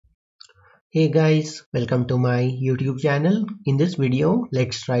Hey guys, welcome to my YouTube channel. In this video,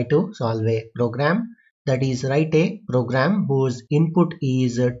 let's try to solve a program, that is write a program whose input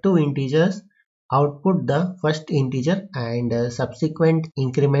is two integers, output the first integer and subsequent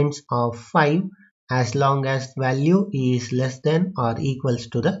increments of 5 as long as value is less than or equals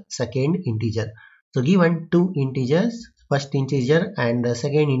to the second integer. So given two integers, first integer and the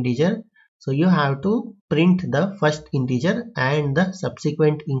second integer, so you have to print the first integer and the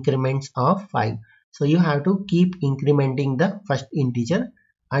subsequent increments of 5. So you have to keep incrementing the first integer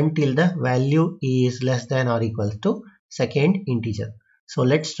until the value is less than or equal to second integer. So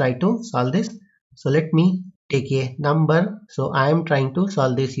let's try to solve this. So let me take a number. So I am trying to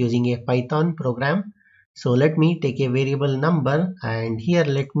solve this using a Python program. So let me take a variable number and here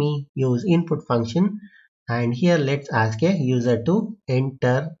let me use input function, and here let's ask a user to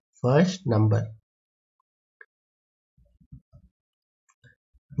enter first number.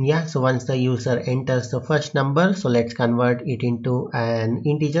 Yeah, so once the user enters the first number, so let's convert it into an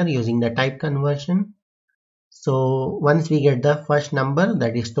integer using the type conversion. So once we get the first number,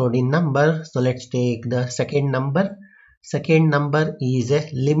 that is stored in number, so let's take the second number. Second number is a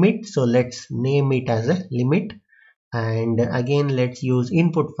limit, so let's name it as a limit, and again let's use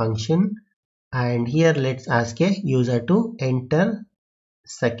input function, and here let's ask a user to enter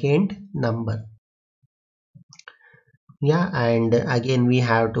second number. Yeah, and again we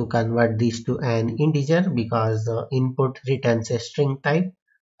have to convert this to an integer because the input returns a string type,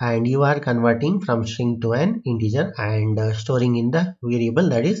 and you are converting from string to an integer and storing in the variable,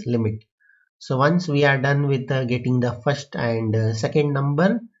 that is limit. So once we are done with getting the first and second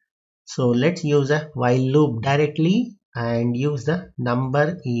number, so let's use a while loop directly and use the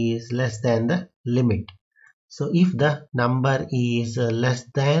number is less than the limit. So if the number is less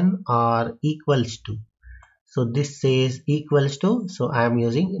than or equals to, so this says equals to, so I am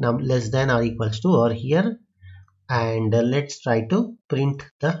using less than or equals to over here, and let's try to print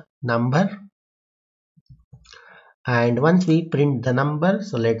the number. And once we print the number,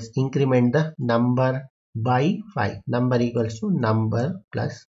 so let's increment the number by 5, number equals to number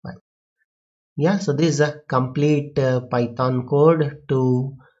plus 5. Yeah, so this is a complete Python code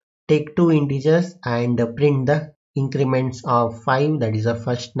to take two integers and print the increments of 5, that is the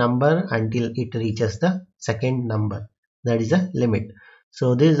first number, until it reaches the second number, that is a limit.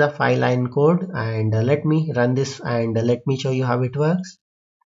 So this is a 5-line code, and let me run this and let me show you how it works.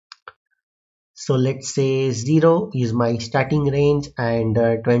 So let's say 0 is my starting range and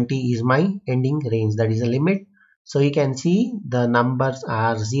 20 is my ending range, that is a limit. So you can see the numbers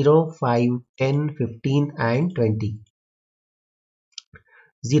are 0, 5, 10, 15 and 20.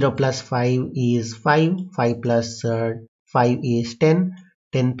 0 plus 5 is 5, 5 plus 5 is 10,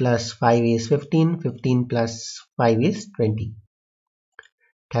 10 plus 5 is 15, 15 plus 5 is 20.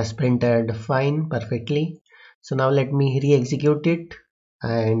 It has printed fine, perfectly. So now let me re-execute it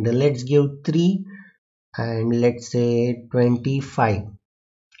and let's give 3 and let's say 25.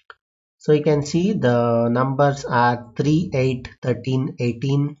 So you can see the numbers are 3, 8, 13,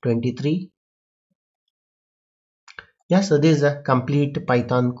 18, 23. Yeah, so this is a complete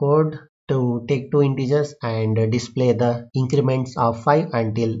Python code to take two integers and display the increments of 5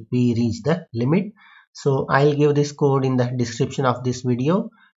 until we reach the limit. So I'll give this code in the description of this video,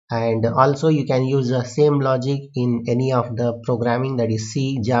 and also you can use the same logic in any of the programming, that is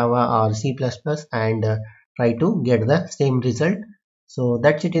C, Java or C++, and try to get the same result. So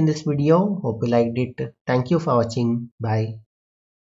that's it in this video. Hope you liked it. Thank you for watching. Bye.